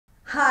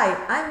Hi,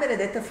 I'm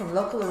Benedetta from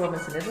local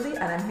Aromas in Italy,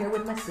 and I'm here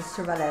with my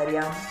sister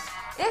Valeria.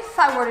 If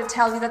I were to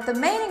tell you that the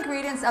main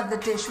ingredients of the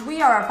dish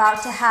we are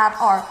about to have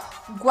are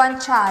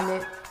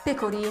guanciale,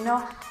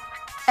 pecorino,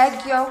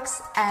 egg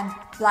yolks, and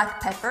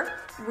black pepper,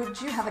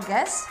 would you have a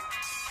guess?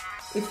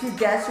 If you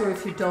guess or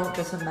if you don't,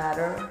 doesn't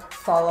matter.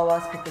 Follow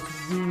us because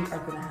we are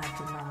going to have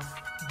your mouth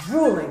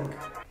drooling.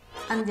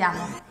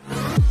 Andiamo.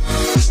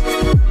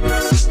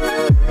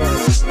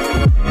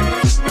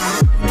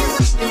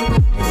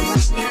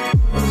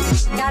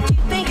 Certo,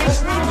 prego.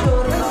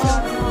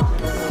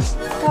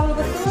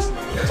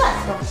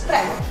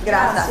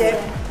 Grazie.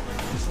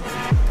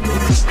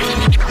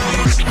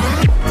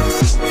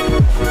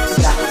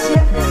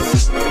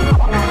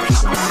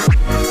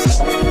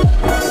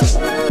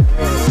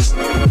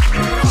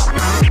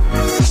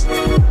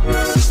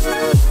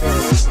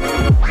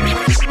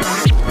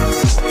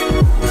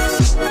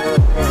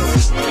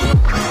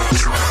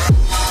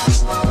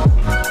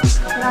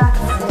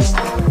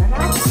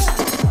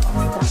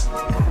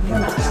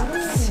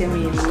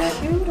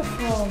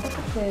 Beautiful. Look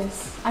at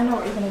this. I know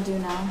what you're going to do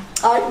now.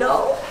 I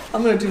know.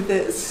 I'm going to do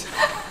this.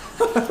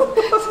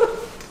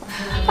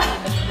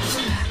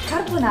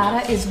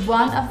 Carbonara is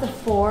one of the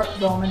 4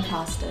 Roman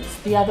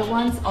pastas. The other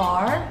ones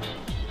are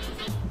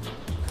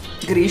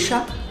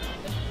Gricia,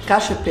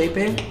 cacio,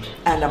 pepe,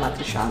 and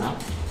amatriciana.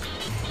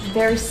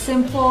 very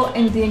simple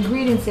in the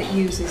ingredients it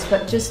uses,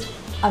 but just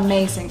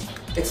amazing.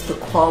 It's the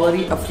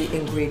quality of the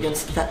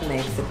ingredients that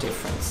make the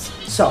difference.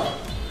 So,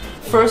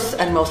 first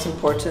and most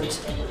important,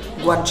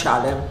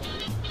 guanciale.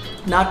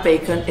 Not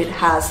bacon, it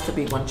has to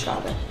be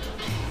guanciale.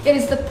 It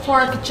is the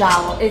pork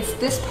jowl. It's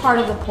this part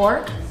of the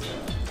pork.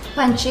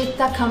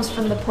 Pancetta comes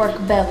from the pork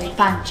belly,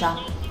 pancia.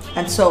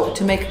 And so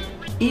to make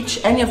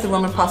any of the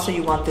Roman pasta,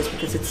 you want this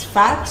because it's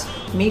fat,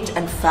 meat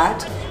and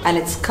fat, and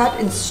it's cut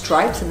in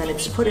stripes and then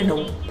it's put in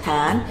a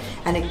pan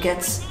and it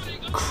gets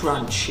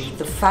crunchy.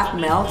 The fat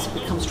melts, it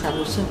becomes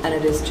translucent, and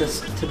it is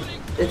just to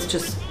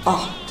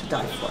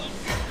die for.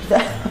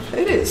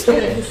 It is.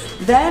 It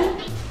is.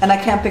 Then, and I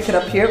can't pick it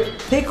up here,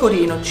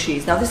 pecorino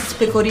cheese. Now this is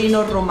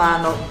Pecorino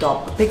Romano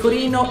DOP.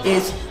 Pecorino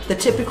is the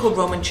typical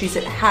Roman cheese.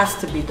 It has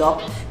to be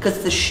DOP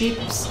because the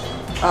sheeps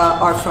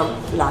are from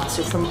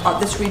Lazio, from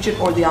this region,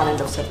 or the island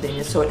of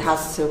Sardinia. So it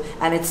has to,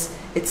 and it's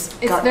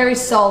very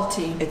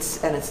salty. It's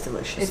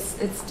delicious.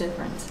 It's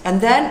different. And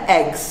then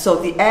eggs. So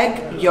the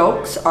egg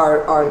yolks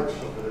are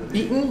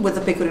beaten with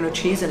the pecorino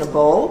cheese in a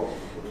bowl.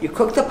 You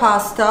cook the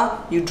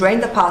pasta. You drain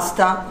the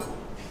pasta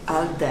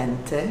al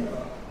dente.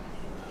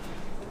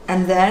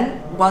 And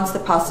then once the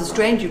pasta is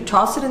drained, you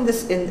toss it in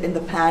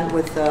the pan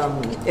with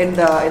in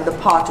the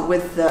pot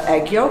with the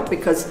egg yolk,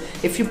 because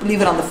if you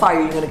leave it on the fire,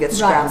 you're going to get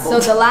scrambled.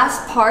 Right. So the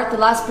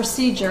last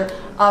procedure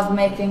of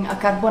making a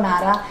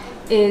carbonara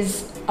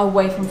is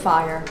away from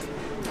fire.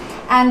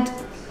 And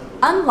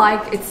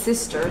unlike its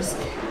sisters,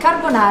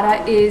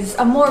 carbonara is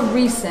a more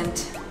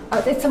recent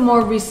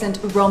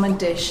Roman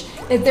dish.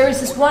 There is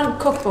this one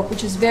cookbook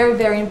which is very,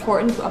 very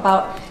important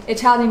about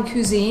Italian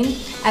cuisine,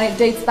 and it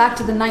dates back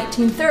to the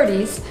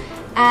 1930s,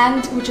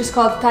 and which is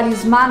called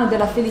Talismano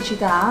della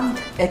Felicità.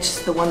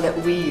 It's the one that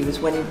we use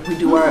when we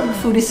do our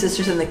Foodie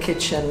Sisters in the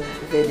Kitchen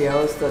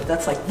videos.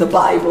 That's like the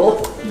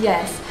Bible.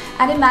 Yes,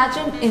 and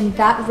imagine in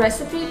that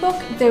recipe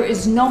book there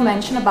is no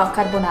mention about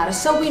carbonara,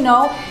 so we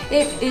know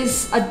it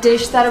is a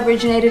dish that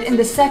originated in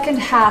the second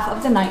half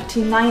of the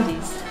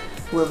 1990s.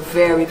 We're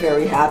very,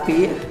 very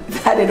happy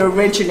that it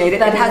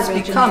originated. It has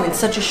become, in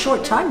such a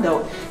short time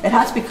though, it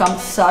has become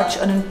such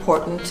an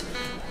important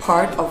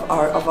part of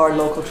our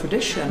local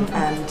tradition.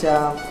 And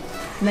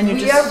then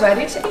we are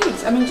ready to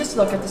eat. I mean, just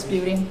look at this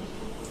beauty.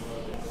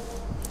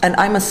 And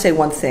I must say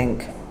one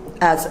thing,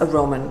 as a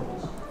Roman,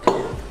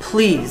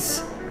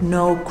 please,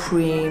 no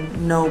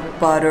cream, no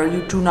butter.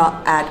 You do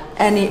not add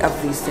any of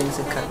these things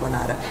in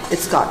carbonara.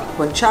 It's got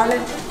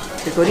guanciale,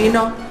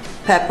 pecorino,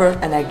 pepper,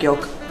 and egg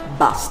yolk.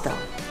 Basta.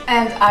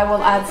 And I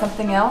will add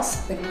something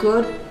else, a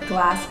good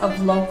glass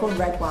of local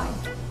red wine.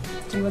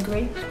 Do you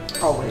agree?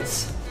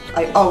 Always.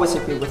 I always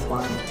agree with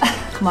wine.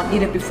 Come on,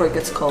 eat it before it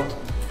gets cold.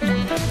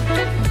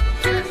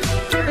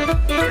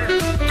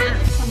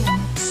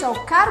 So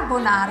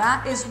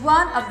carbonara is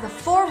one of the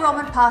 4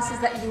 Roman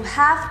pastas that you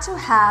have to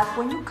have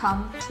when you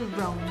come to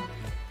Rome.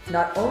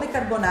 Not only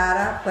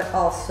carbonara, but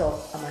also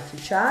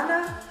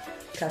amatriciana,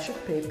 cacio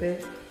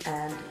pepe,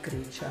 and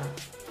gricia.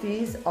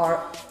 These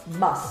are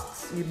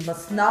musts. You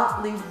must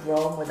not leave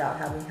Rome without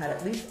having had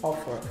at least all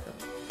 4 of them.